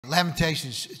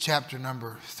Lamentations chapter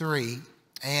number 3,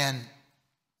 and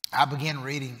I begin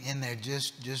reading in there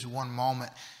just one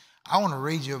moment. I want to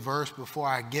read you a verse before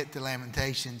I get to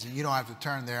Lamentations, and you don't have to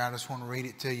turn there. I just want to read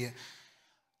it to you.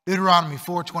 Deuteronomy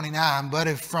 4:29, but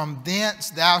if from thence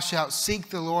thou shalt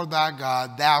seek the Lord thy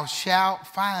God, thou shalt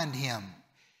find him,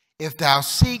 if thou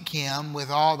seek him with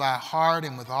all thy heart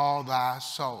and with all thy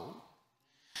soul.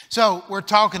 So we're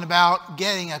talking about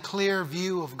getting a clear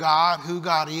view of God, who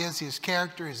God is, his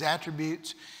character, his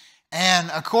attributes. And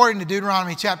according to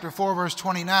Deuteronomy chapter 4, verse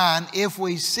 29, if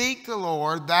we seek the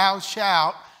Lord, thou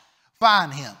shalt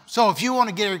find him. So if you want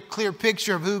to get a clear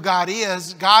picture of who God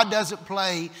is, God doesn't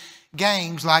play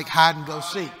games like hide and go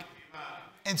seek.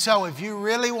 And so if you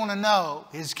really want to know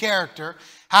his character,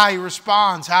 how he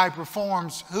responds, how he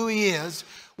performs, who he is,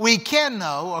 we can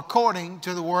know according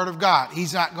to the Word of God.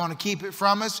 He's not going to keep it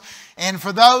from us. And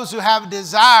for those who have a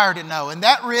desire to know, and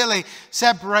that really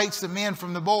separates the men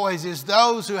from the boys, is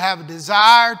those who have a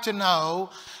desire to know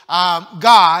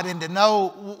God and to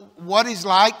know what he's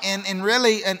like, and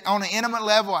really on an intimate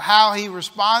level how he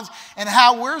responds and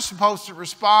how we're supposed to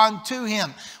respond to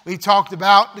him. We've talked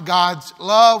about God's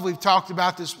love. We've talked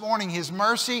about this morning his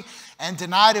mercy, and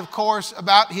tonight, of course,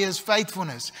 about his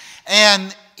faithfulness.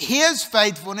 And his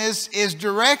faithfulness is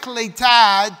directly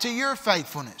tied to your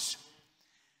faithfulness.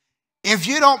 If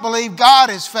you don't believe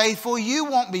God is faithful, you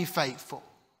won't be faithful.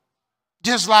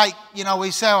 Just like,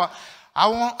 we say, I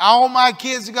want my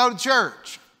kids to go to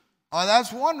church. Oh,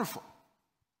 that's wonderful.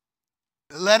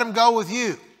 Let them go with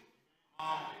you.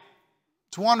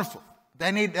 It's wonderful.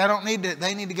 They need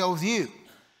to go with you.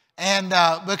 And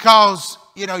because,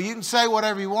 you can say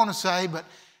whatever you want to say,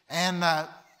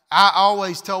 I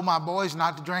always told my boys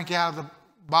not to drink out of the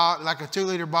bottle, like a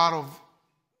 2-liter bottle of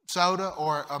soda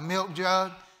or a milk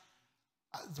jug.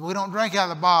 We don't drink out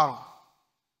of the bottle.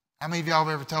 How many of y'all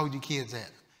have ever told your kids that?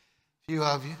 A few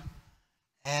of you.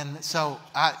 And so,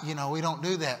 we don't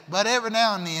do that. But every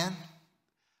now and then,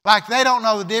 like they don't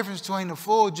know the difference between the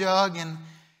full jug and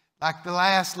like the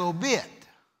last little bit.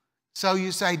 So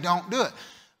you say, don't do it.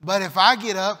 But if I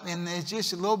get up and there's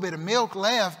just a little bit of milk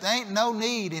left, there ain't no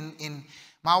need in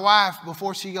my wife,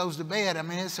 before she goes to bed,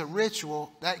 it's a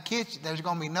ritual. That kitchen, there's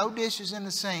going to be no dishes in the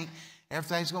sink.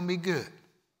 Everything's going to be good.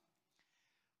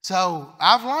 So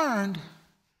I've learned,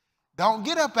 don't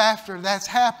get up after that's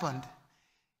happened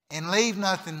and leave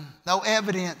nothing, no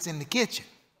evidence in the kitchen.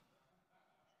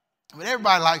 But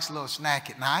everybody likes a little snack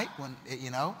at night,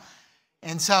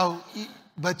 And so,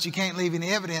 but you can't leave any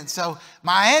evidence. So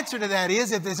my answer to that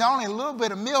is, if there's only a little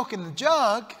bit of milk in the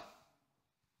jug,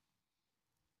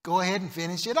 go ahead and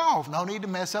finish it off. No need to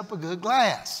mess up a good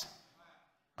glass.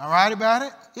 All right about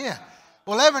it? Yeah.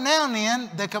 Well, every now and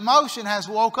then, the commotion has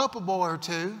woke up a boy or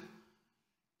two,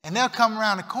 and they'll come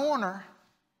around the corner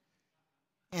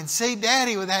and see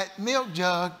Daddy with that milk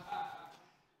jug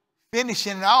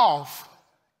finishing it off.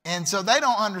 And so they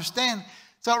don't understand.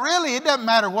 So really, it doesn't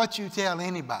matter what you tell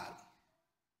anybody.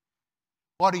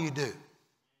 What do you do?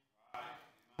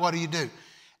 What do you do?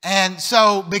 And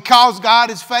so, because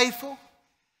God is faithful,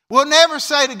 we'll never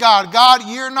say to God, God,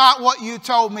 you're not what you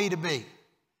told me to be.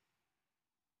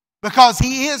 Because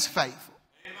he is faithful.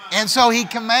 And so he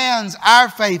commands our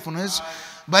faithfulness,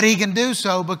 but he can do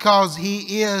so because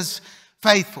he is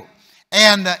faithful.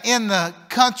 And in the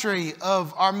country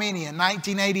of Armenia, in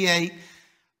 1988,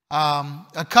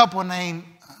 a couple named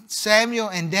Samuel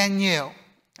and Danielle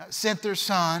sent their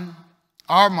son,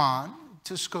 Armand,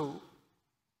 to school.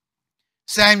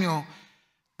 Samuel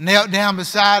knelt down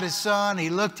beside his son. He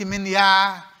looked him in the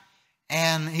eye,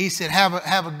 and he said, have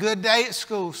a good day at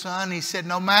school, son. He said,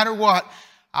 no matter what,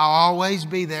 I'll always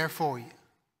be there for you.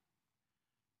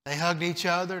 They hugged each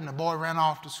other, and the boy ran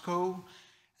off to school.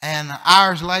 And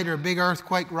hours later, a big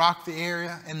earthquake rocked the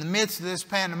area. In the midst of this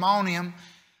pandemonium,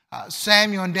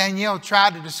 Samuel and Danielle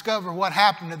tried to discover what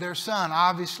happened to their son.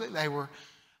 Obviously, they were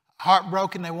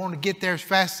heartbroken. They wanted to get there as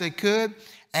fast as they could.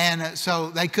 And so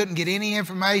they couldn't get any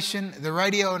information. The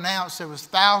radio announced there was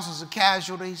thousands of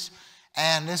casualties.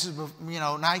 And this is,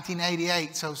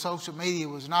 1988, so social media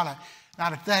was not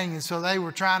a thing. And so they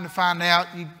were trying to find out,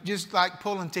 just like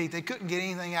pulling teeth. They couldn't get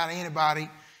anything out of anybody.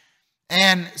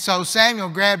 And so Samuel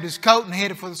grabbed his coat and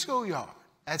headed for the schoolyard.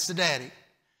 That's the daddy.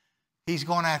 He's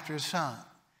going after his son.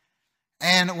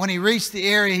 And when he reached the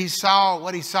area,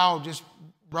 what he saw just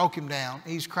broke him down.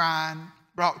 He's crying,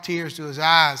 brought tears to his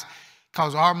eyes,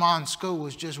 because Armand's school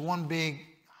was just one big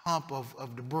hump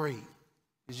of debris.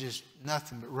 It's just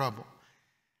nothing but rubble.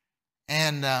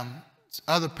 And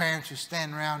other parents were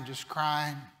standing around just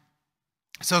crying.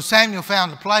 So Samuel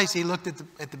found a place. He looked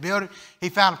at the building. He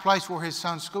found a place where his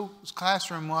son's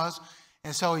classroom was.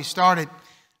 And so he started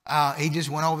he just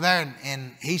went over there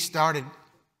and he started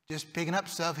just picking up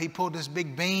stuff. He pulled this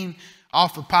big beam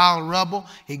off a pile of rubble.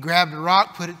 He grabbed a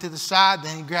rock, put it to the side.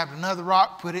 Then he grabbed another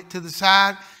rock, put it to the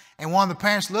side. And one of the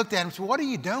parents looked at him and said, "What are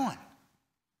you doing?"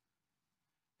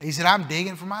 He said, "I'm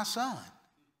digging for my son."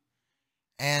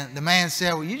 And the man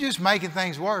said, "Well, you're just making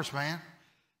things worse, man."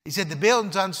 He said, "The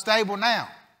building's unstable now."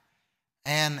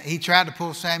 And he tried to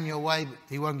pull Samuel away, but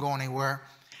he wasn't going anywhere.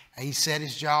 He set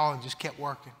his jaw and just kept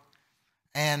working.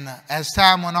 And as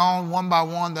time went on, one by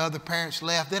one, the other parents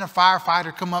left. Then a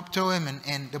firefighter come up to him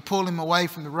and to pull him away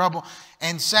from the rubble.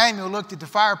 And Samuel looked at the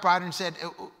firefighter and said,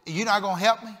 "You're not going to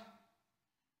help me?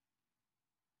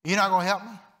 You're not going to help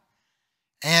me?"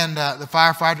 And the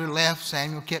firefighter left.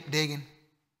 Samuel kept digging.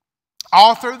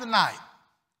 All through the night,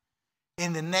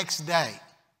 and the next day,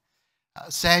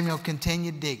 Samuel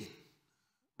continued digging.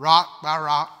 Rock,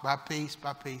 by piece,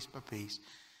 by piece, by piece.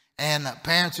 And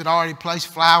parents had already placed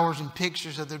flowers and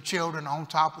pictures of their children on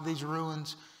top of these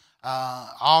ruins.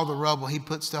 All the rubble, he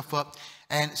put stuff up.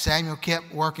 And Samuel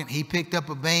kept working. He picked up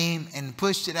a beam and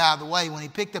pushed it out of the way. When he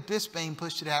picked up this beam,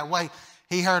 pushed it out of the way,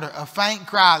 he heard a faint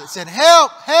cry that said,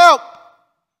 "Help, help!"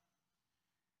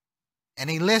 And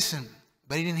he listened,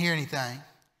 but he didn't hear anything.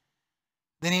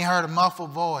 Then he heard a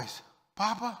muffled voice,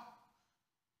 "Papa?"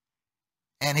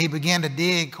 And he began to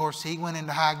dig. Of course, he went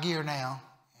into high gear now.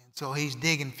 And so he's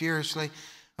digging furiously.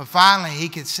 But finally, he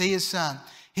could see his son.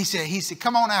 He said,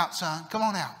 "Come on out, son. Come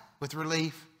on out," with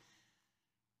relief.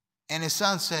 And his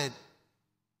son said,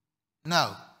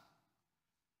 "No."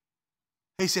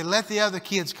 He said, "Let the other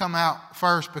kids come out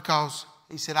first because,"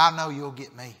 he said, "I know you'll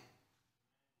get me.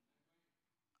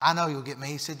 I know you'll get me."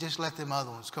 He said, "Just let them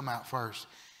other ones come out first."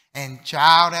 And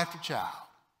child after child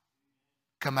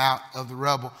come out of the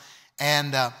rubble.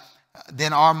 And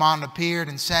then Armand appeared,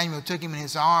 and Samuel took him in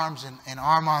his arms. And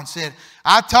Armand said,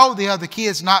 "I told the other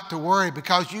kids not to worry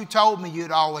because you told me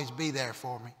you'd always be there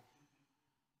for me."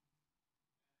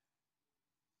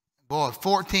 Boy,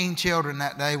 14 children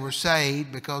that day were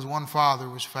saved because one father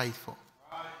was faithful.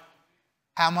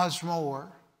 How much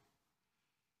more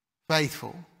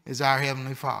faithful is our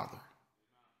Heavenly Father?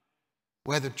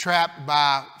 Whether trapped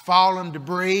by fallen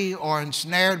debris or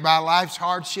ensnared by life's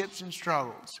hardships and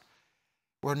struggles,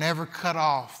 we're never cut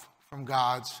off from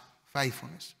God's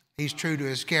faithfulness. He's true to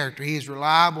His character. He is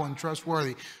reliable and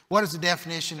trustworthy. What is the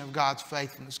definition of God's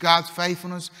faithfulness? God's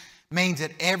faithfulness means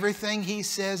that everything He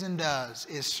says and does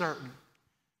is certain.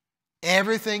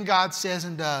 Everything God says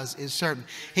and does is certain.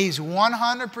 He's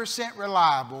 100%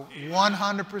 reliable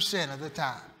 100% of the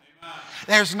time.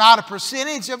 There's not a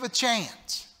percentage of a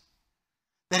chance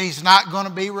that He's not going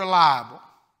to be reliable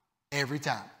every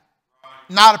time.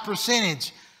 Not a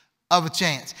percentage of a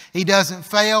chance. He doesn't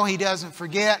fail. He doesn't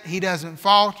forget. He doesn't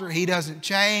falter. He doesn't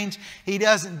change. He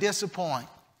doesn't disappoint.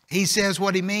 He says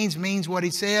what He means what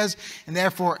He says, and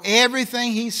therefore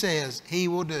everything He says He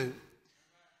will do.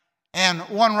 And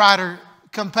one writer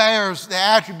compares the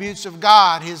attributes of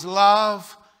God, His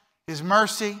love, His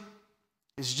mercy,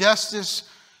 His justice,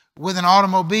 with an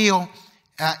automobile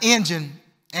engine.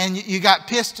 And you got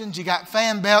pistons, you got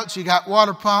fan belts, you got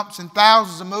water pumps, and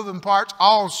thousands of moving parts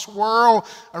all swirl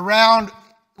around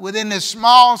within this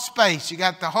small space. You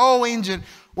got the whole engine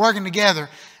working together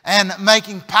and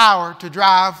making power to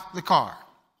drive the car.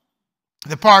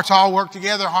 The parts all work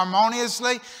together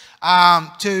harmoniously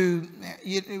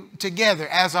together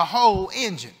as a whole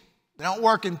engine. They don't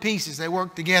work in pieces, they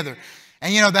work together.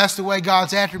 And you know, that's the way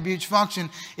God's attributes function.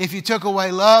 If you took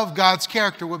away love, God's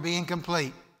character would be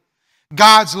incomplete.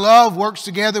 God's love works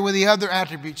together with the other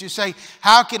attributes. You say,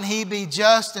 how can He be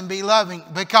just and be loving?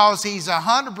 Because He's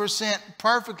 100%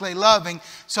 perfectly loving,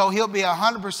 so He'll be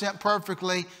 100%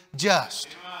 perfectly just.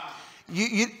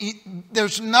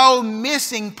 There's no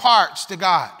missing parts to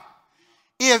God.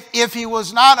 If He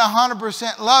was not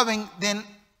 100% loving, then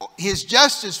His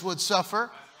justice would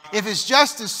suffer. If His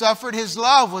justice suffered, His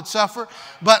love would suffer.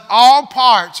 But all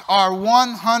parts are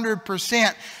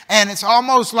 100%. And it's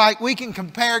almost like we can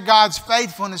compare God's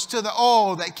faithfulness to the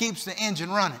oil that keeps the engine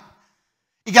running.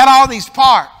 You got all these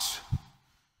parts.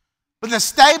 But the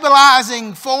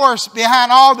stabilizing force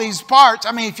behind all these parts,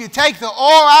 I mean, if you take the oil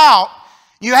out,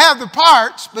 you have the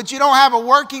parts, but you don't have a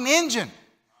working engine.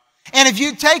 And if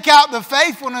you take out the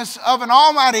faithfulness of an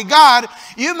almighty God,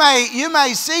 you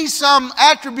may see some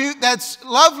attribute that's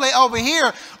lovely over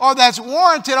here or that's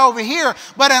warranted over here.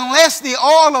 But unless the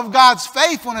oil of God's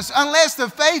faithfulness, unless the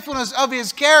faithfulness of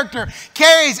His character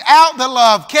carries out the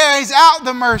love, carries out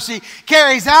the mercy,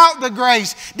 carries out the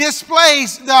grace,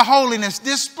 displays the holiness,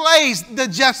 displays the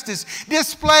justice,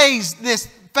 displays this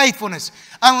faithfulness,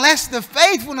 unless the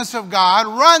faithfulness of God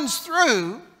runs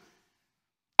through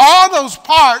all those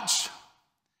parts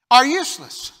are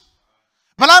useless.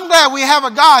 But I'm glad we have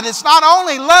a God that's not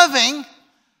only loving,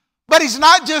 but He's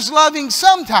not just loving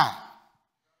sometimes.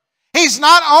 He's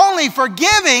not only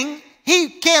forgiving, He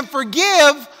can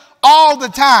forgive all the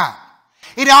time.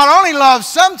 He not only loves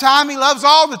sometimes, He loves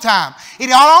all the time. He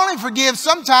not only forgives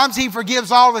sometimes, He forgives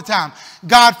all the time.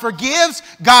 God forgives,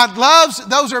 God loves.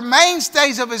 Those are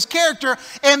mainstays of His character.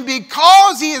 And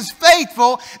because He is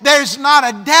faithful, there's not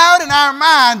a doubt in our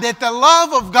mind that the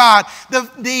love of God,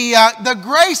 the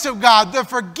grace of God, the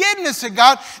forgiveness of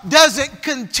God doesn't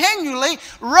continually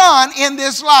run in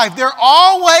this life. They're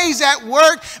always at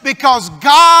work because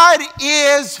God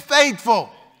is faithful.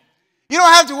 You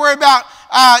don't have to worry about,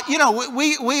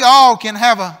 we all can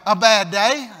have a bad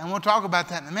day, and we'll talk about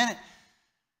that in a minute.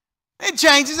 It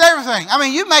changes everything. I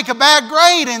mean, you make a bad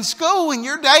grade in school and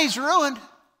your day's ruined.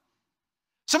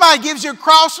 Somebody gives you a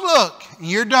cross look and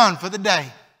you're done for the day.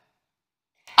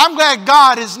 I'm glad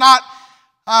God is not,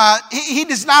 He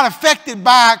is not affected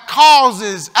by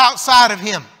causes outside of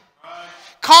Him.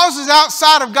 Causes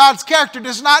outside of God's character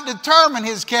does not determine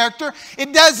His character.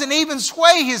 It doesn't even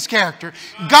sway His character.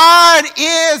 God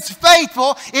is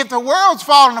faithful. If the world's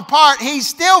falling apart, He's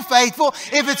still faithful.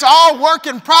 If it's all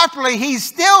working properly, He's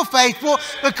still faithful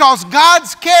because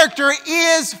God's character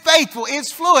is faithful.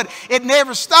 It's fluid. It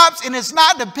never stops, and it's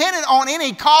not dependent on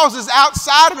any causes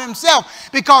outside of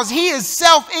Himself because He is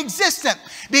self-existent.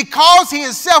 Because He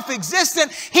is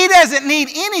self-existent, He doesn't need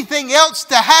anything else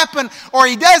to happen, or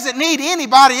He doesn't need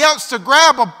anybody else to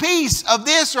grab a piece of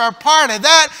this or a part of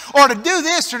that, or to do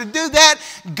this or to do that.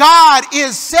 God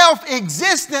is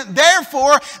self-existent.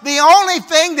 Therefore, the only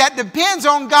thing that depends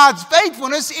on God's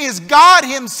faithfulness is God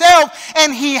Himself,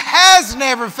 and He has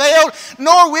never failed,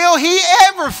 nor will He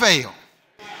ever fail.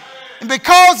 And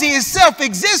because He is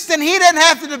self-existent, He doesn't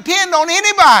have to depend on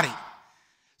anybody.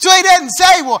 So He doesn't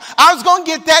say, well, I was going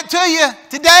to get that to you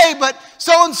today, but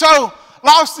so-and-so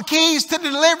lost the keys to the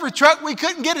delivery truck. We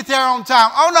couldn't get it there on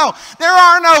time. Oh, no. There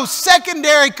are no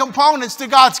secondary components to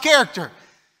God's character.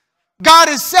 God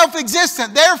is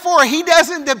self-existent. Therefore, He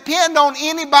doesn't depend on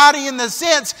anybody in the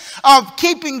sense of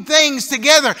keeping things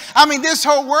together. I mean, this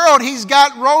whole world He's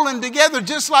got rolling together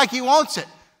just like He wants it.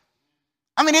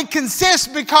 I mean, it consists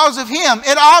because of Him.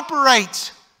 It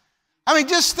operates. I mean,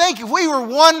 just think if we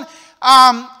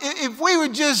were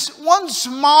just one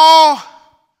small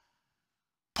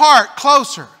part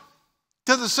closer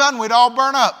to the sun, we'd all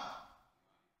burn up.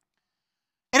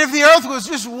 And if the earth was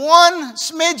just one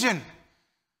smidgen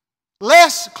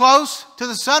less close to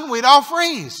the sun, we'd all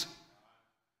freeze.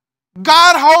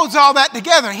 God holds all that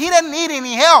together. He doesn't need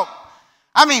any help.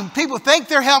 I mean, people think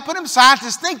they're helping Him.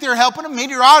 Scientists think they're helping Him.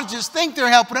 Meteorologists think they're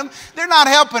helping Him. They're not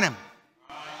helping Him.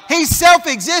 He's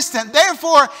self-existent.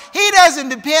 Therefore, He doesn't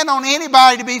depend on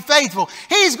anybody to be faithful.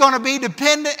 He's going to be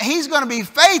dependent. He's going to be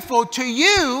faithful to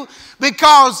you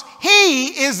because He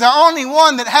is the only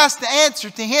one that has to answer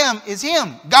to Him is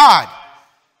Him, God.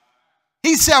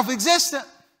 He's self-existent.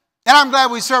 And I'm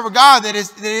glad we serve a God that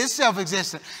is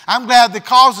self-existent. I'm glad the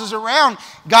causes around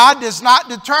God does not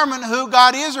determine who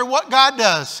God is or what God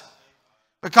does.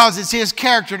 Because it's His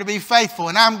character to be faithful.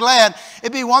 And I'm glad.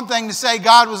 It'd be one thing to say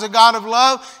God was a God of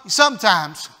love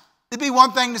sometimes. It'd be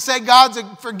one thing to say God's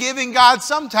a forgiving God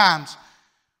sometimes.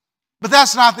 But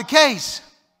that's not the case.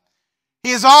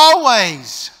 He is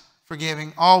always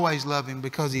forgiving, always loving,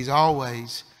 because He's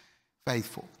always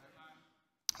faithful.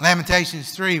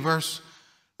 Lamentations 3, let's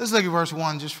look at verse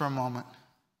 1 just for a moment.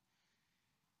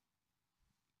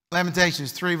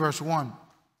 Lamentations 3, verse 1.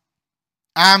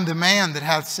 I am the man that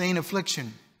hath seen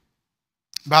affliction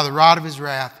by the rod of His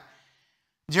wrath.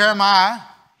 Jeremiah,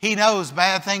 he knows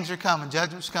bad things are coming,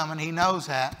 judgment's coming. He knows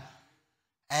that.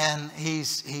 And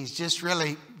he's just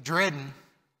really dreading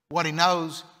what he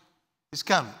knows is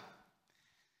coming.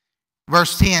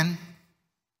 Verse 10.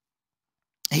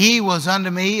 He was unto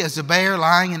me as a bear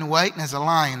lying in wait and as a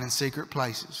lion in secret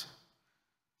places.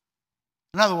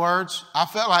 In other words, I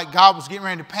felt like God was getting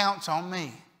ready to pounce on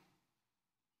me.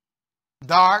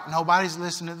 Dark, nobody's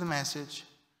listening to the message.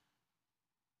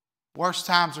 Worst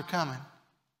times are coming.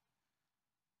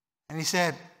 And He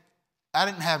said, I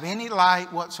didn't have any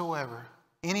light whatsoever,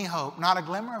 any hope, not a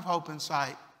glimmer of hope in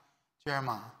sight,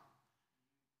 Jeremiah.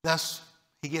 Thus,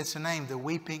 he gets the name, the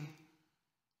weeping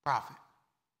prophet.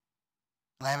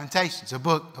 Lamentations, a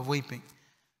book of weeping.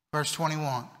 Verse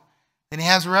 21. Then he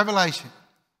has a revelation.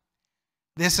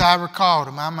 This I recall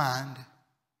to my mind,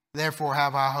 therefore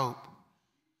have I hope.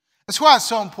 That's why it's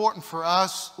so important for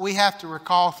us. We have to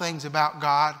recall things about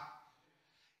God.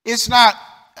 It's not,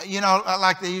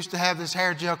 like they used to have this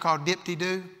hair gel called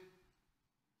Dip-Dee-Doo.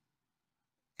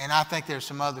 And I think there's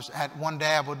some others. One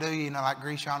dab will do you, like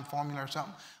Grishon formula or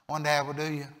something. One dab will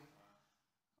do you.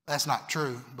 That's not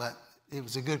true, but it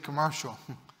was a good commercial.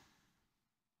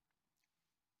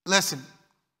 Listen,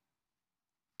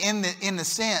 in the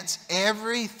sense,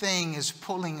 everything is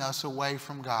pulling us away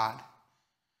from God.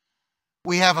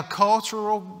 We have a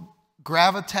cultural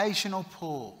gravitational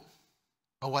pull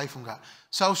away from God.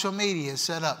 Social media is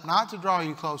set up not to draw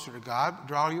you closer to God, but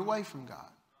draw you away from God.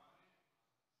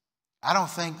 I don't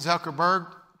think Zuckerberg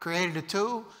created a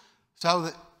tool so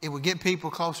that it would get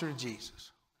people closer to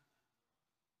Jesus.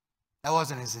 That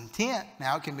wasn't his intent.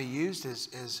 Now it can be used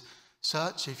as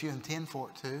such if you intend for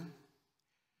it to.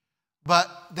 But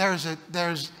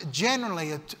there's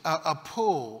generally a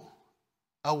pull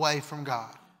away from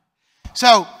God.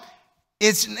 So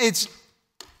it's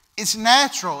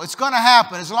natural. It's going to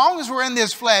happen. As long as we're in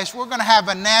this flesh, we're going to have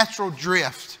a natural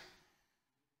drift.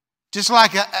 Just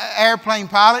like an airplane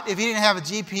pilot, if he didn't have a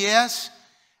GPS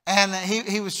and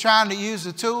he was trying to use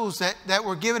the tools that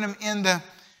were given him in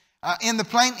the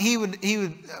plane, he would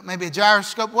maybe a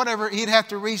gyroscope, whatever, he'd have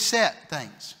to reset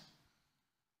things.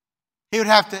 He would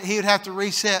have to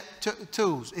reset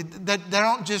tools. They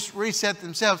don't just reset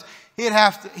themselves. He'd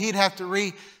have to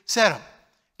reset them.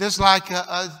 Just like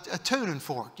a tuning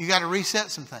fork. You got to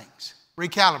reset some things,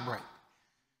 recalibrate.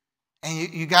 And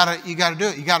you got to do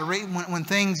it. You got to when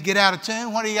things get out of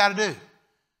tune. What do you got to do?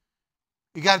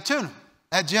 You got to tune them.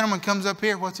 That gentleman comes up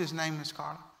here. What's his name, Miss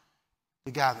Carla?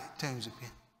 The guy that tunes up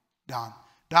here, Don.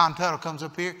 Don Tuttle comes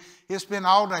up here. He'll spend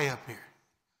all day up here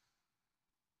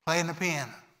playing the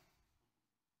piano.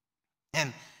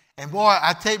 And boy,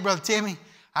 I tell you, Brother Timmy,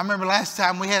 I remember last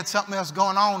time we had something else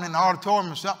going on in the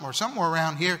auditorium or somewhere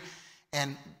around here,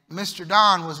 and Mr.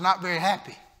 Don was not very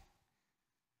happy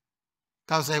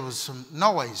because there was some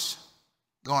noise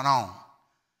going on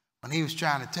when he was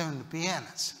trying to tune the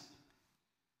pianos.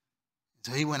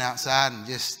 So he went outside and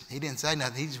he didn't say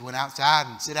nothing. He just went outside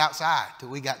and sit outside till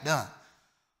we got done.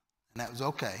 And that was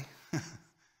okay.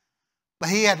 But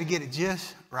he had to get it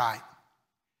just right.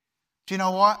 But you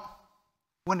know what?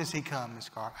 When does he come, Miss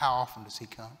Carter? How often does he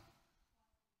come?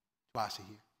 Twice a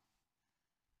year.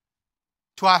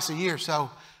 Twice a year. So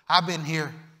I've been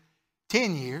here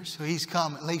 10 years, so he's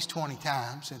come at least 20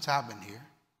 times since I've been here.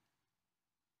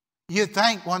 You'd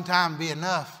think one time would be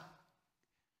enough.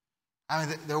 I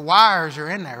mean, the wires are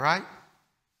in there, right?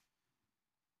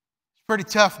 It's pretty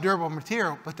tough, durable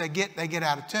material, but they get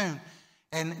out of tune.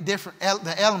 And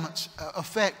the elements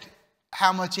affect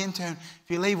how much in tune. If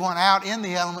you leave one out in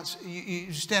the elements,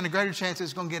 you stand a greater chance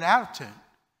it's going to get out of tune.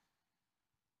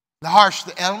 The harsher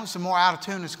the elements, the more out of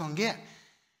tune it's going to get.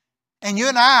 And you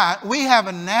and I, we have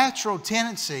a natural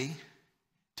tendency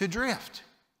to drift.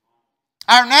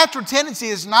 Our natural tendency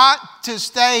is not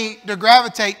to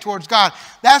gravitate towards God.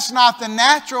 That's not the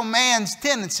natural man's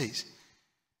tendencies.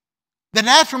 The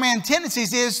natural man's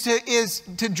tendencies is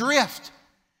to drift.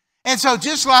 And so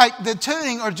just like the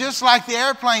tuning or just like the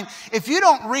airplane, if you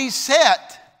don't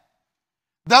reset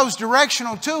those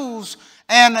directional tools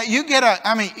and you get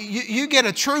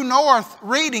a true north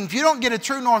reading, if you don't get a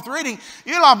true north reading,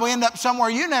 you'll liable to end up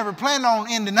somewhere you never planned on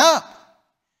ending up.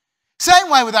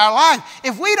 Same way with our life.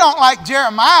 If we don't, like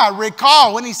Jeremiah,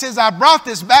 recall when he says, I brought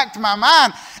this back to my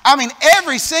mind,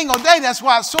 every single day. That's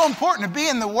why it's so important to be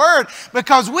in the Word,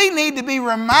 because we need to be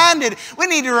reminded. We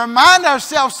need to remind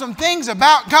ourselves some things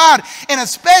about God, and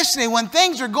especially when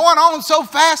things are going on so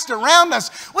fast around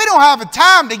us. We don't have a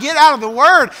time to get out of the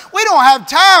Word. We don't have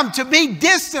time to be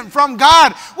distant from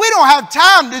God. We don't have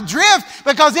time to drift,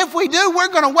 because if we do, we're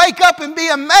going to wake up and be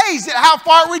amazed at how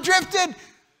far we drifted.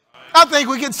 I think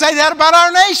we can say that about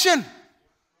our nation.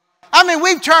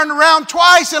 We've turned around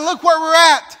twice and look where we're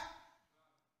at.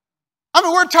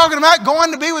 We're talking about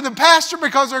going to be with the pastor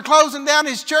because they're closing down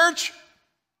his church.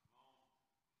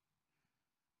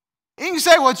 You can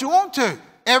say what you want to.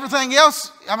 Everything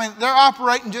else, they're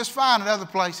operating just fine at other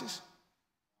places.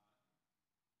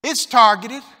 It's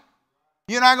targeted.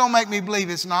 You're not going to make me believe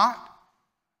it's not.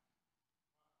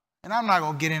 And I'm not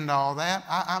going to get into all that.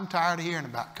 I'm tired of hearing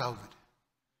about COVID.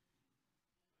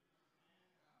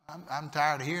 I'm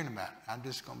tired of hearing about it. I'm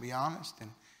just going to be honest, and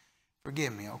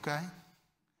forgive me, okay?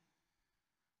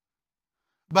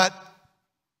 But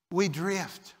we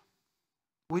drift.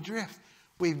 We drift.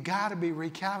 We've got to be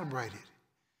recalibrated.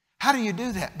 How do you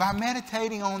do that? By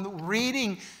meditating on the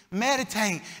reading,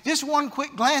 meditating. Just one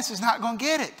quick glance is not going to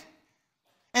get it.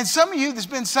 And some of you that's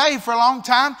been saved for a long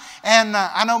time, and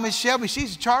I know Miss Shelby,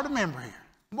 she's a charter member here.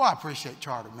 Well, I appreciate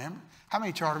charter member. How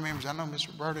many charter members? I know Miss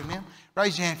Roberta and them.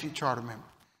 Raise your hand if you're a charter member.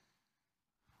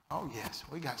 Oh, yes,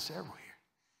 we got several here.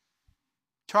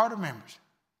 Charter members.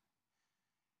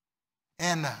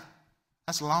 And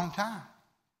that's a long time.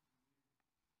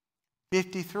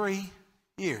 53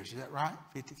 years. Is that right?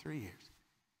 53 years.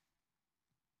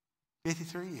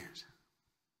 53 years.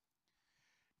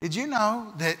 Did you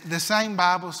know that the same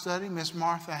Bible study Miss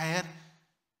Martha had,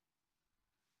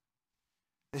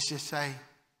 let's just say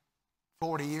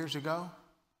 40 years ago,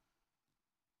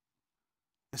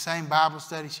 the same Bible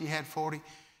study she had 40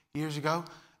 years ago,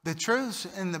 the truths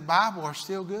in the Bible are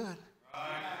still good.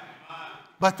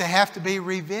 But they have to be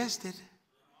revisited.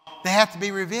 They have to be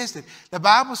revisited. The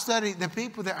Bible study, the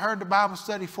people that heard the Bible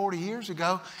study 40 years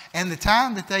ago, and the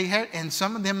time that they heard, and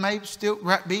some of them may still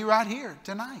be right here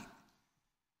tonight.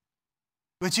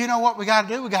 But you know what we got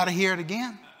to do? We got to hear it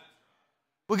again.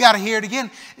 We got to hear it again.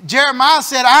 Jeremiah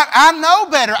said, I know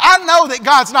better. I know that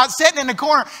God's not sitting in the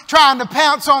corner trying to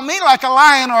pounce on me like a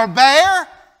lion or a bear.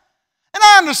 And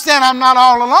I understand I'm not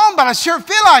all alone, but I sure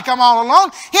feel like I'm all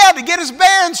alone. He had to get his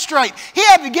bearings straight. He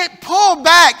had to get pulled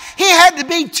back. He had to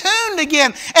be tuned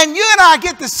again. And you and I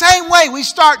get the same way. We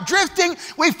start drifting.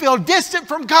 We feel distant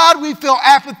from God. We feel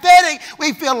apathetic.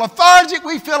 We feel lethargic.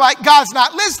 We feel like God's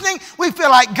not listening. We feel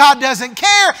like God doesn't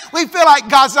care. We feel like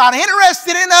God's not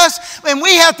interested in us. And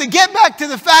we have to get back to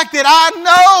the fact that I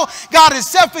know God is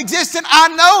self-existent. I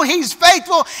know He's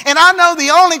faithful. And I know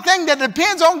the only thing that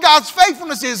depends on God's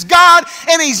faithfulness is God.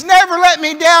 And He's never let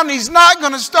me down. He's not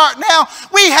going to start now.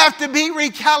 We have to be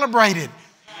recalibrated.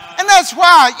 And that's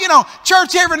why,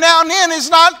 church every now and then is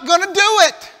not going to do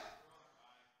it.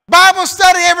 Bible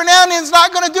study every now and then is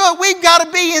not going to do it. We've got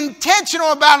to be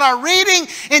intentional about our reading,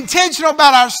 intentional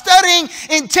about our studying,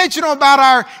 intentional about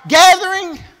our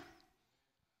gathering.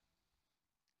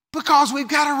 Because we've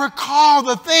got to recall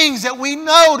the things that we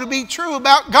know to be true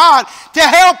about God to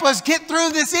help us get through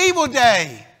this evil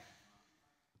day.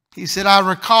 He said, I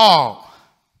recall,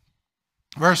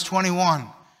 verse 21,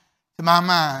 to my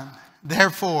mind,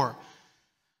 therefore.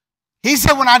 He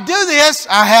said, when I do this,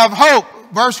 I have hope.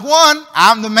 Verse 1,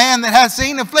 I'm the man that has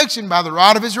seen affliction by the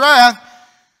rod of His wrath.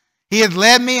 He had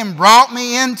led me and brought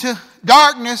me into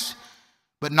darkness,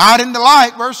 but not into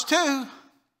light. Verse 2,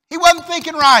 he wasn't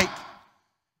thinking right.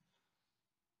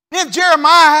 If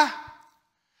Jeremiah,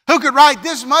 who could write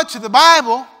this much of the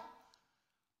Bible,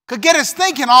 could get us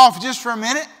thinking off just for a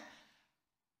minute,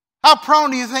 how prone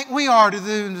do you think we are to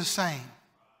do the same?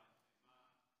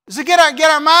 Does it get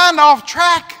our mind off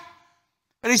track?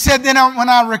 But he said, then when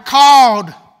I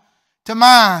recalled to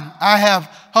mind, I have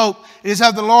hope. It is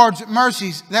of the Lord's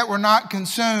mercies that were not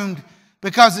consumed,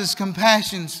 because His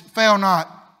compassions fail not.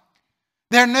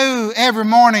 They're new every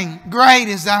morning. Great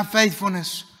is thy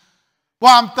faithfulness.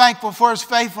 Well, I'm thankful for His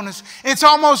faithfulness. It's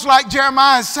almost like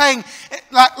Jeremiah is saying,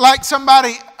 like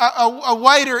somebody, a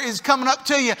waiter is coming up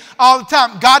to you all the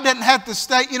time. God doesn't have to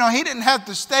stay, He didn't have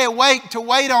to stay awake to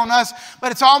wait on us.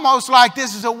 But it's almost like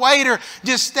this is a waiter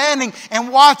just standing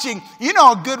and watching.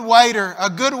 A good waiter,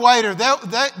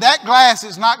 that glass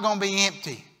is not going to be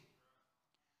empty.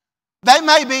 They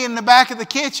may be in the back of the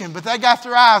kitchen, but they got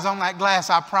their eyes on that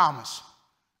glass, I promise.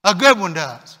 A good one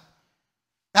does.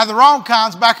 Now, the wrong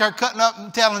kind's back there cutting up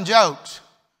and telling jokes.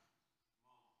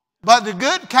 But the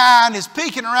good kind is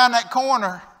peeking around that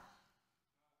corner,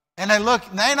 and they're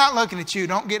not looking at you.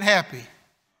 Don't get happy.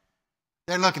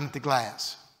 They're looking at the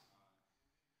glass.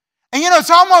 And it's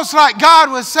almost like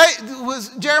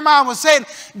Jeremiah was saying,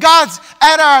 God's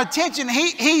at our attention.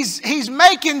 He's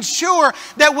making sure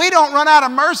that we don't run out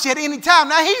of mercy at any time.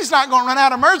 Now, He's not going to run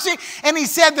out of mercy. And He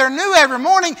said they're new every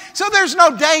morning. So there's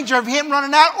no danger of Him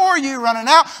running out or you running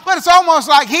out. But it's almost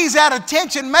like He's at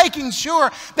attention, making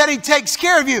sure that He takes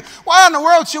care of you. Why in the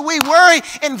world should we worry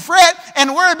and fret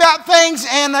and worry about things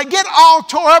and get all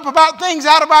tore up about things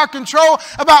out of our control,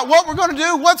 about what we're going to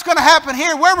do, what's going to happen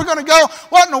here, where we're going to go,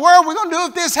 what in the world we're going to do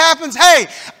if this happens? Hey,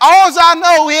 all I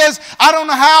know is I don't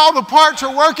know how all the parts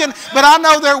are working, but I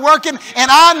know they're working, and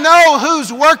I know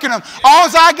who's working them. All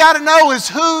I got to know is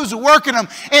who's working them.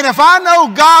 And if I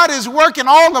know God is working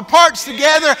all the parts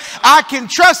together, I can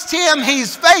trust Him.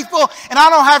 He's faithful, and I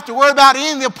don't have to worry about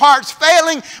any of the parts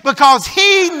failing, because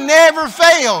He never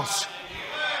fails.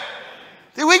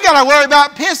 See, we got to worry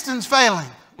about pistons failing.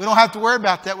 We don't have to worry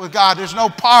about that with God. There's no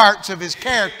parts of His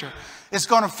character that's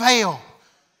going to fail,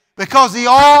 because the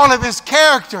oil of His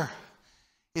character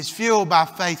is fueled by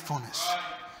faithfulness.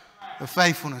 The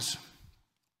faithfulness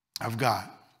of God.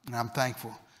 And I'm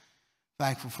thankful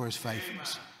for His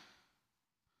faithfulness.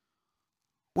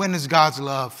 When does God's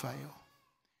love fail?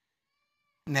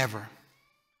 Never,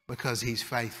 because He's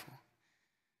faithful.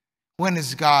 When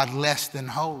is God less than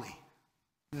holy?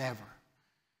 Never,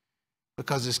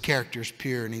 because His character is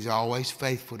pure and He's always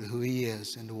faithful to who He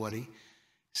is and to what He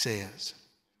says.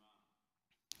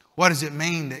 What does it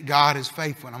mean that God is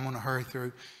faithful? And I'm going to hurry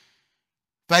through.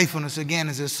 Faithfulness, again,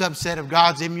 is a subset of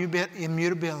God's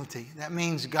immutability. That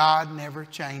means God never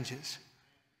changes.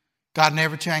 God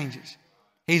never changes.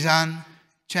 He's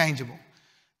unchangeable.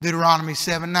 Deuteronomy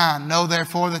 7:9. Know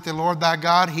therefore that the Lord thy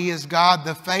God, He is God,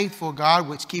 the faithful God,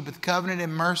 which keepeth covenant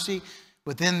and mercy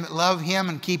with them that love Him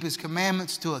and keep His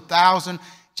commandments to 1,000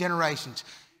 generations.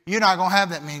 You're not going to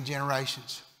have that many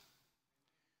generations.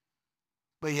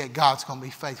 But yet God's going to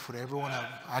be faithful to every one of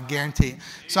them. I guarantee it.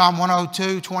 Psalm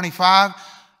 102:25.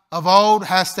 Of old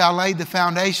hast thou laid the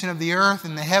foundation of the earth,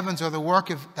 and the heavens are the work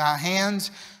of thy hands.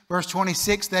 Verse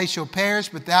 26. They shall perish,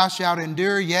 but thou shalt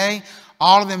endure. Yea,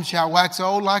 all of them shall wax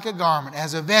old like a garment.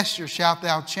 As a vesture shalt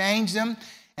thou change them,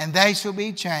 and they shall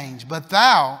be changed. But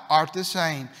thou art the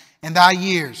same, and thy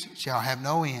years shall have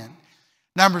no end.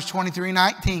 Numbers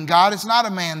 23:19. God is not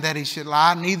a man that He should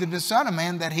lie, neither the Son of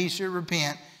Man that He should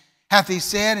repent. Hath He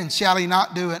said, and shall He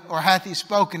not do it? Or hath He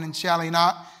spoken, and shall He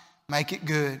not make it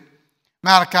good?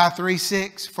 Malachi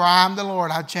 3:6. For I am the Lord,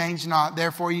 I change not.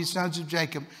 Therefore ye sons of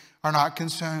Jacob are not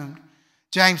consumed.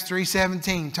 James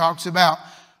 3:17 talks about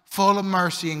full of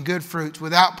mercy and good fruits,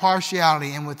 without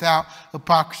partiality and without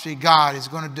hypocrisy. God is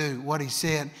going to do what He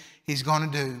said He's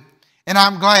going to do. And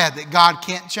I'm glad that God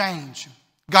can't change.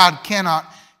 God cannot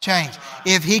change.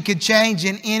 If He could change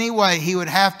in any way, He would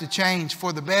have to change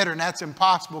for the better. And that's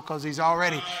impossible because He's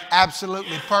already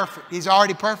absolutely perfect. He's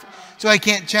already perfect. So He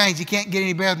can't change. He can't get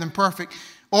any better than perfect.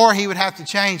 Or He would have to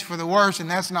change for the worse. And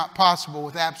that's not possible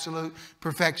with absolute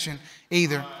perfection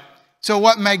either. So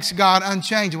what makes God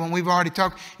unchangeable? When we've already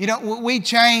talked, we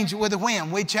change with a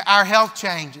whim. Our health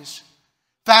changes.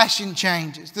 Fashion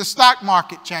changes. The stock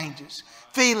market changes.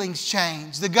 Feelings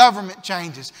change. The government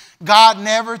changes. God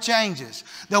never changes.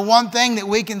 The one thing that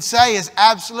we can say is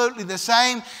absolutely the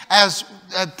same as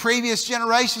previous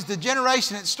generations. The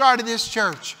generation that started this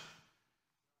church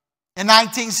in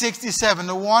 1967,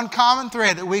 the one common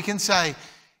thread that we can say,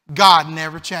 God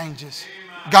never changes.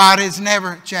 God has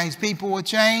never changed. People will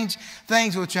change.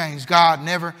 Things will change. God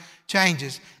never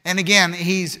changes. And again,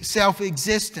 He's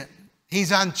self-existent.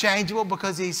 He's unchangeable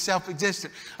because He's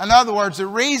self-existent. In other words, the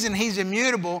reason He's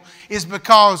immutable is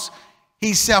because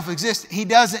He's self-existent. He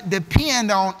doesn't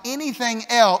depend on anything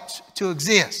else to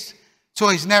exist. So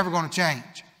He's never going to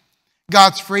change.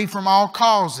 God's free from all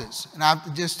causes. And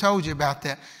I've just told you about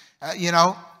that.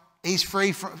 He's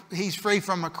free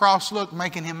from a cross look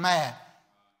making Him mad.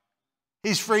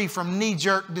 He's free from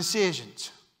knee-jerk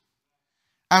decisions.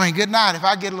 I mean, good night. If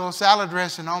I get a little salad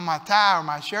dressing on my tie or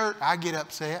my shirt, I get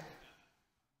upset.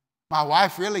 My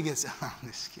wife really gets, I'm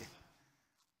just kidding.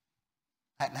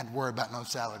 I hadn't had to worry about no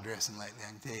salad dressing lately, I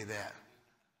can tell you that.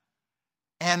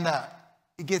 And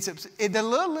it gets upset. The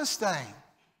littlest thing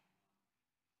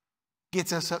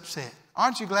gets us upset.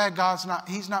 Aren't you glad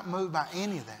He's not moved by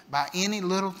any of that? By any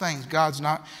little things, God's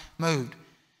not moved.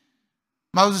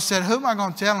 Moses said, who am I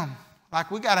going to tell him? Like,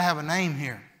 we got to have a name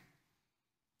here.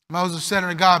 Moses said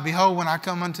unto God, behold, when I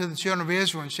come unto the children of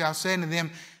Israel, and shall say unto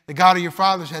them, the God of your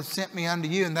fathers hath sent me unto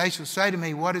you, and they shall say to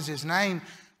me, what is His name?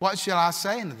 What shall I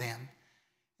say unto them?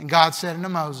 And God said unto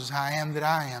Moses, I am that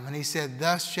I am. And He said,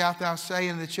 thus shalt thou say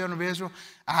unto the children of Israel,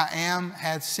 I am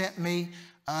hath sent me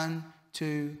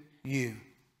unto you.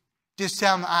 Just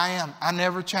tell them I am. I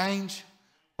never change.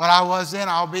 What I was then,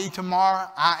 I'll be tomorrow.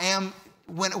 I am.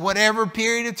 Whatever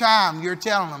period of time you're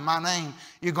telling them my name,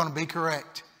 you're going to be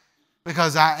correct.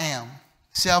 Because I am.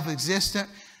 Self-existent,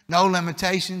 no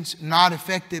limitations, not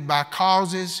affected by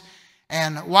causes.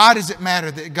 And why does it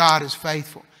matter that God is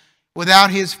faithful? Without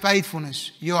His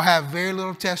faithfulness, you'll have very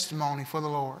little testimony for the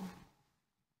Lord.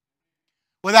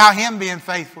 Without Him being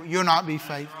faithful, you'll not be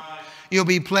faithful. You'll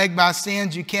be plagued by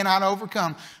sins you cannot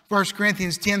overcome. 1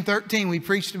 Corinthians 10:13, we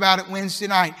preached about it Wednesday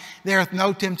night. There hath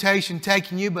no temptation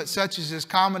taken you, but such as is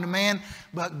common to man.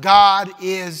 But God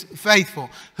is faithful,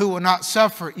 who will not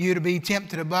suffer you to be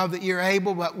tempted above that you're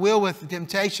able, but will with the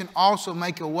temptation also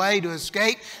make a way to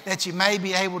escape, that you may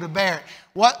be able to bear it.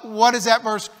 What is that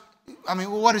verse?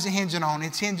 What is it hinging on?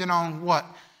 It's hinging on what?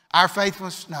 Our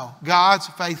faithfulness? No, God's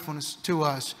faithfulness to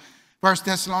us. 1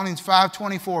 Thessalonians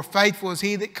 5:24, faithful is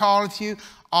He that calleth you,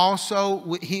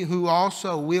 also He who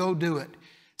also will do it.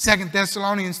 2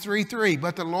 Thessalonians 3:3,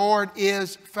 but the Lord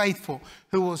is faithful,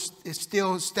 who will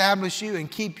still establish you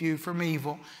and keep you from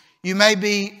evil. You may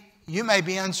be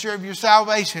unsure of your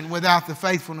salvation without the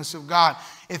faithfulness of God.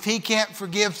 If He can't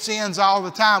forgive sins all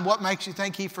the time, what makes you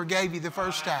think He forgave you the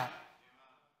first time?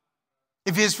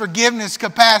 If His forgiveness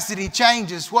capacity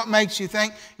changes, what makes you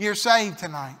think you're saved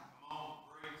tonight?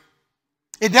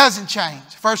 It doesn't change.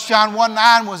 1 John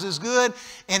 1:9 was as good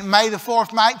in May the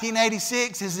 4th,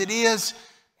 1986 as it is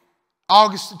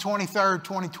August the 23rd,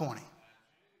 2020.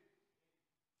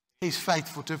 He's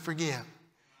faithful to forgive.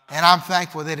 And I'm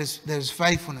thankful that his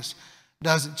faithfulness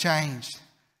doesn't change.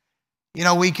 You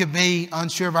know, we could be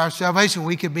unsure of our salvation.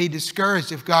 We could be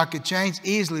discouraged if God could change,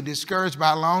 easily discouraged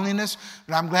by loneliness.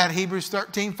 But I'm glad Hebrews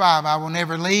 13:5, I will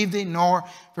never leave thee nor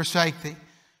forsake thee.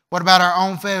 What about our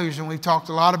own failures? And we've talked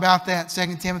a lot about that.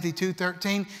 2 Timothy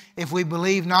 2:13, if we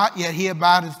believe not, yet he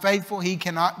abideth faithful, he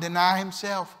cannot deny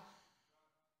himself.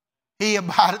 He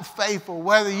abideth faithful,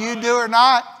 whether you do or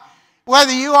not.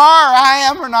 Whether you are or I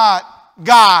am or not,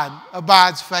 God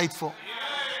abides faithful.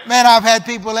 Man, I've had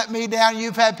people let me down.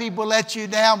 You've had people let you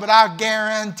down. But I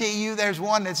guarantee you there's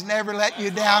one that's never let you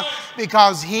down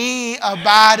because he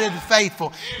abideth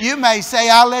faithful. You may say,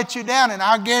 I let you down, and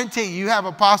I guarantee you have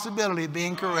a possibility of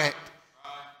being correct.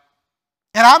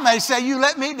 And I may say, you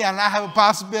let me down, and I have a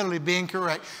possibility of being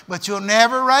correct. But you'll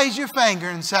never raise your finger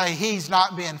and say, he's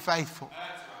not being faithful.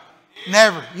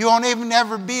 Never. You won't even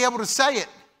ever be able to say it.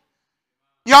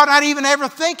 You ought not even ever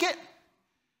think it.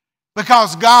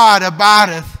 Because God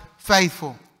abideth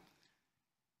faithful.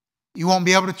 You won't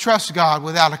be able to trust God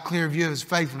without a clear view of his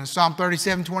faithfulness. Psalm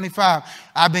 37:25.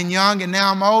 I've been young and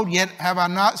now I'm old, yet have I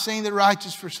not seen the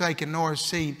righteous forsaken, nor his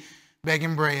seed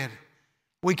begging bread.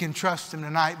 We can trust him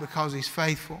tonight because he's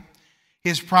faithful.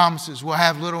 His promises will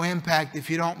have little impact if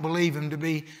you don't believe him to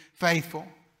be faithful.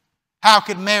 How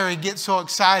could Mary get so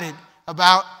excited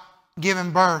about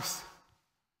giving birth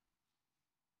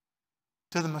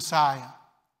to the Messiah?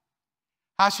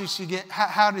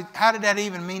 How did that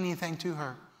even mean anything to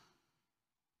her?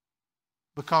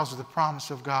 Because of the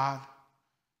promise of God.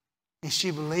 And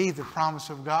she believed the promise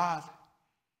of God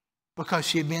because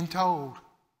she had been told.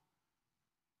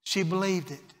 She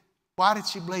believed it. Why did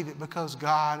she believe it? Because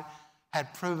God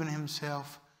had proven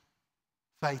himself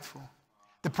faithful.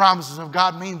 The promises of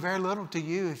God mean very little to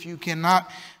you if you cannot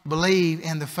believe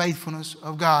in the faithfulness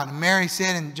of God. And Mary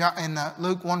said in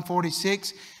Luke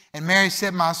 1:46, and Mary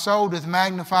said, my soul doth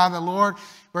magnify the Lord.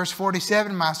 Verse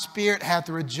 47, my spirit hath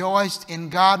rejoiced in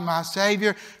God my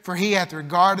Savior, for he hath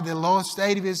regarded the low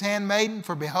estate of his handmaiden.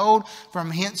 For behold, from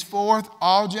henceforth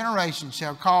all generations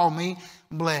shall call me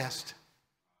blessed.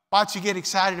 Why'd you get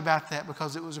excited about that?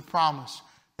 Because it was a promise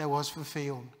that was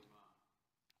fulfilled.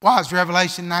 Why is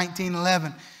Revelation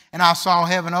 19:11? And I saw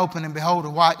heaven open, and behold, a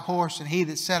white horse, and he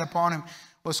that sat upon him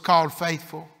was called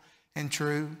Faithful and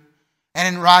True.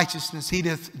 And in righteousness he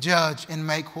doth judge and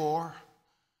make war.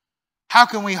 How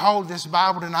can we hold this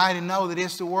Bible tonight and know that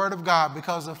it's the Word of God?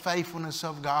 Because of the faithfulness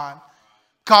of God.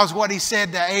 Because what he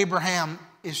said to Abraham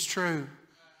is true.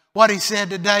 What he said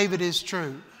to David is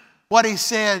true. What he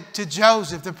said to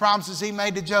Joseph, the promises he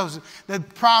made to Joseph, the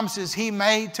promises he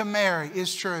made to Mary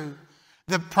is true.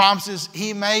 The promises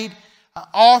he made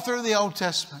all through the Old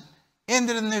Testament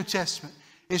into the New Testament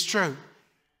is true.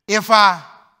 If I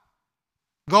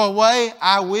go away,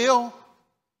 I will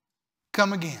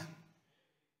come again.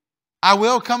 I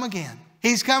will come again.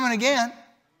 He's coming again.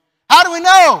 How do we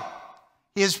know?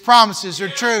 His promises are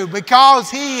true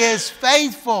because he is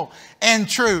faithful and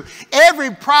true. Every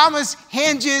promise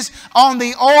hinges on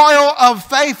the oil of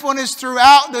faithfulness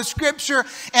throughout the Scripture.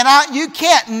 And you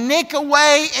can't nick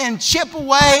away and chip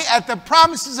away at the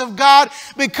promises of God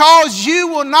because you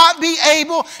will not be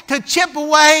able to chip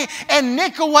away and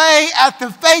nick away at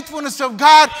the faithfulness of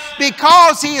God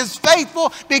because he is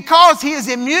faithful, because he is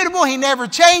immutable, he never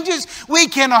changes. We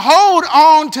can hold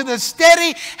on to the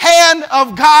steady hand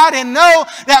of God and know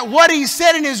that what he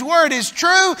said in his word is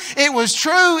true. It was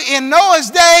true in Noah's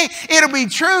day. It'll be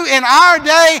true in our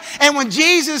day. And when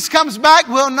Jesus comes back,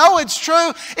 we'll know it's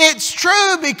true. It's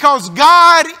true because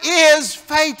God is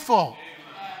faithful.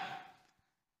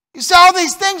 You see, all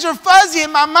these things are fuzzy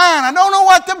in my mind. I don't know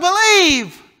what to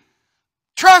believe.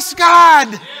 Trust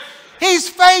God. He's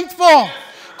faithful.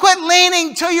 Quit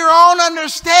leaning to your own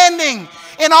understanding.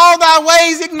 In all thy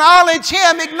ways acknowledge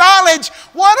him. Acknowledge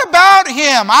what about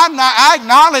him? I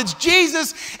acknowledge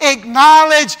Jesus.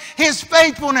 Acknowledge his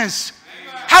faithfulness.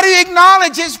 How do you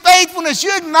acknowledge his faithfulness?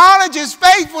 You acknowledge his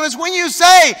faithfulness when you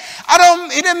say,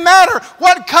 it doesn't matter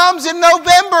what comes in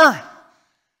November,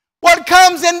 what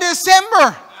comes in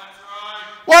December,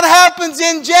 what happens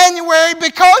in January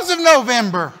because of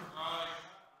November.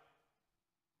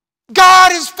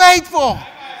 God is faithful.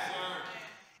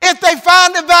 If they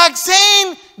find a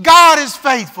vaccine, God is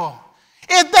faithful.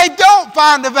 If they don't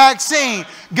find a vaccine,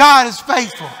 God is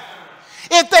faithful.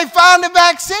 If they find a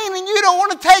vaccine and you don't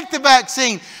want to take the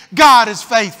vaccine, God is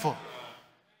faithful.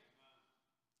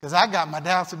 Because I got my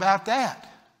doubts about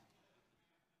that.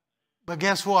 But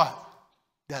guess what?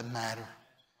 Doesn't matter.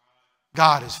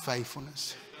 God is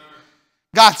faithfulness.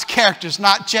 God's character's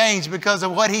not changed because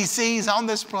of what he sees on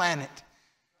this planet.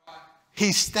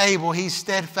 He's stable. He's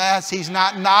steadfast. He's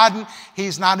not nodding.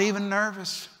 He's not even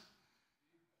nervous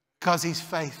because he's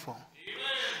faithful.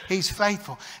 He's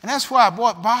faithful. And that's why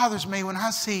what bothers me when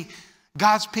I see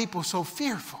God's people so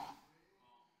fearful.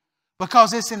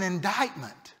 Because it's an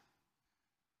indictment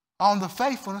on the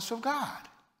faithfulness of God.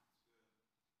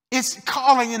 It's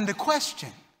calling into question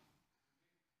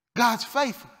God's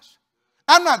faithfulness.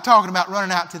 I'm not talking about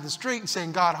running out to the street and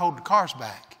saying, God, hold the cars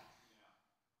back.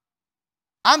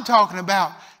 I'm talking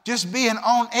about just being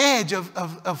on edge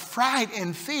of fright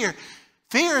and fear.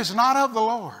 Fear is not of the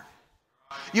Lord.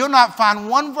 You'll not find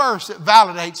one verse that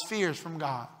validates fears from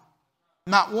God.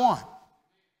 Not one.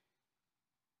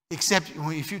 Except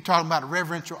if you're talking about a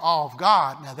reverential awe of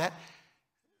God, now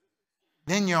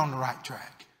then you're on the right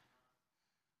track.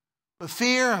 But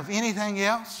fear of anything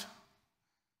else,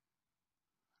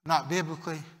 not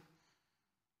biblically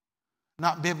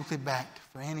backed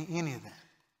for any of that.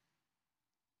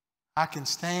 I can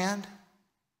stand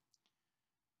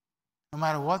no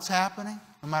matter what's happening,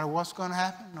 no matter what's going to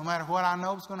happen, no matter what I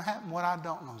know is going to happen, what I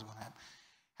don't know is going to happen.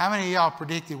 How many of y'all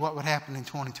predicted what would happen in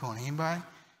 2020? Anybody?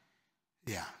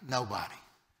 Yeah, nobody.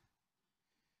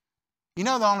 You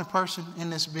know the only person in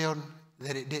this building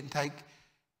that it didn't take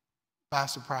by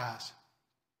surprise?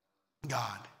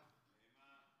 God.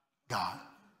 God.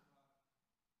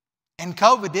 And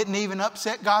COVID didn't even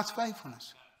upset God's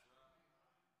faithfulness.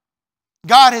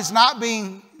 God has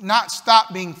not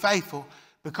stopped being faithful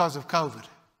because of COVID.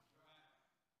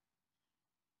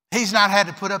 He's not had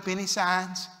to put up any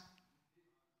signs.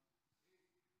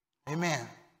 Amen.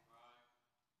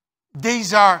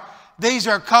 These are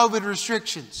COVID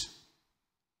restrictions.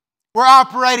 We're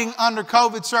operating under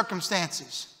COVID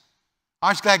circumstances.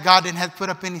 Aren't you glad God didn't have to put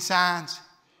up any signs?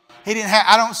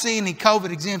 I don't see any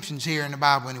COVID exemptions here in the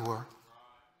Bible anywhere.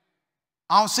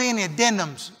 I don't see any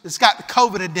addendums. It's got the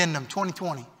COVID addendum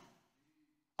 2020.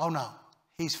 Oh no.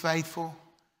 He's faithful.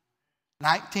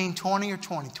 1920 or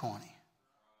 2020.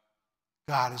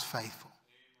 God is faithful.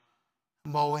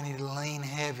 Boy, we need to lean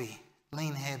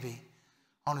heavy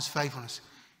on his faithfulness.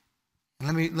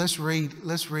 And let's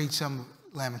read some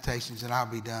Lamentations and I'll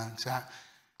be done.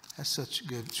 That's such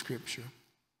good scripture.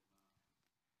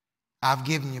 I've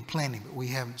given you plenty, but we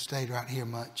haven't stayed right here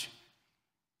much.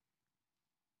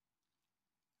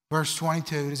 Verse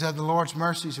 22, it is of the Lord's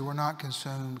mercies that we're not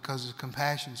consumed, because his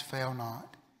compassions fail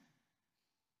not.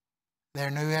 They're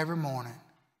new every morning.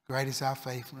 Great is thy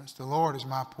faithfulness. The Lord is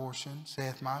my portion,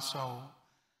 saith my soul.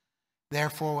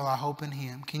 Therefore will I hope in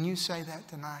him. Can you say that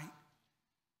tonight?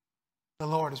 The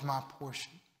Lord is my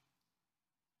portion.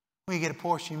 When you get a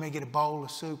portion, you may get a bowl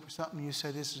of soup or something. You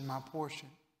say, this is my portion.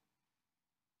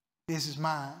 This is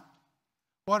mine.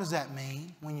 What does that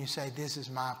mean when you say, this is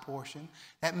my portion?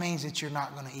 That means that you're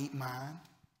not going to eat mine.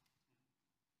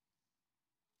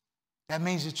 That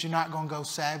means that you're not going to go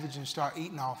savage and start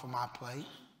eating off of my plate.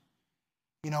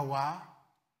 You know why?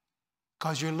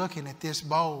 Because you're looking at this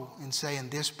bowl and saying,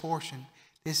 this portion,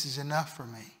 this is enough for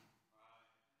me.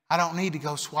 I don't need to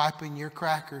go swiping your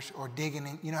crackers or digging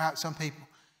in. You know how some people,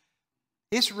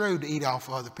 it's rude to eat off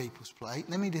of other people's plate.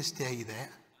 Let me just tell you that.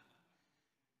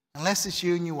 Unless it's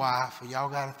you and your wife, or y'all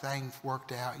got a thing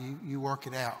worked out, you work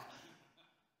it out.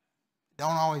 It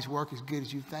don't always work as good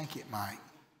as you think it might.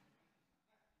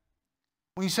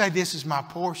 When you say this is my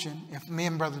portion, if me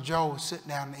and Brother Joel was sitting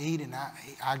down to eat and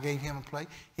I gave him a plate,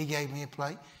 he gave me a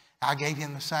plate, I gave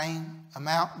him the same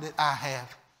amount that I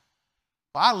have.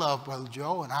 Well, I love Brother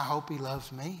Joel and I hope he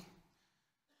loves me.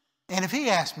 And if he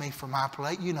asked me for my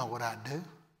plate, you know what I'd do.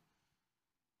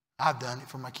 I've done it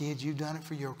for my kids, you've done it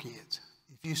for your kids.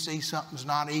 If you see something's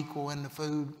not equal in the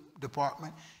food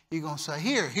department, you're going to say,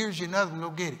 here's your another one, go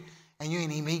get it. And you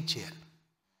ain't even eat yet.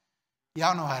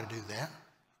 Y'all know how to do that.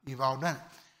 You've all done it.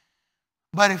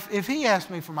 But if he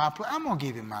asked me for my plate, I'm going to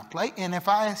give him my plate. And if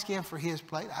I ask him for his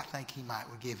plate, I think he might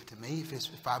would give it to me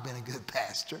if I've been a good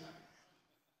pastor.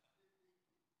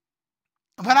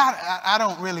 But I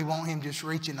don't really want him just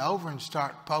reaching over and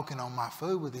start poking on my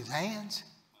food with his hands.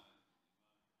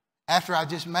 After I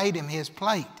just made him his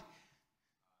plate.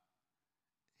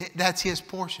 That's his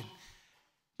portion.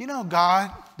 You know,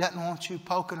 God doesn't want you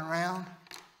poking around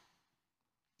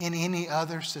in any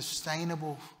other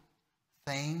sustainable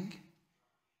thing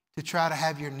to try to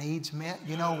have your needs met.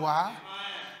 You know why?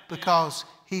 Because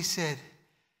he said,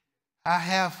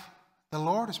 the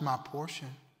Lord is my portion.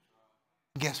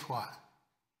 Guess what?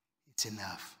 It's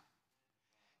enough.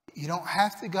 You don't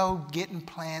have to go getting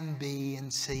plan B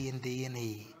and C and D and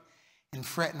E and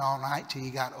fretting all night till you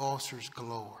got ulcers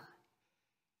galore.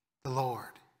 The Lord,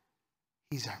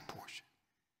 he's our portion.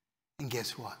 And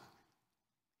guess what?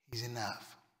 He's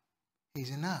enough. He's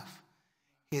enough.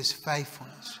 His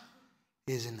faithfulness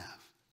is enough.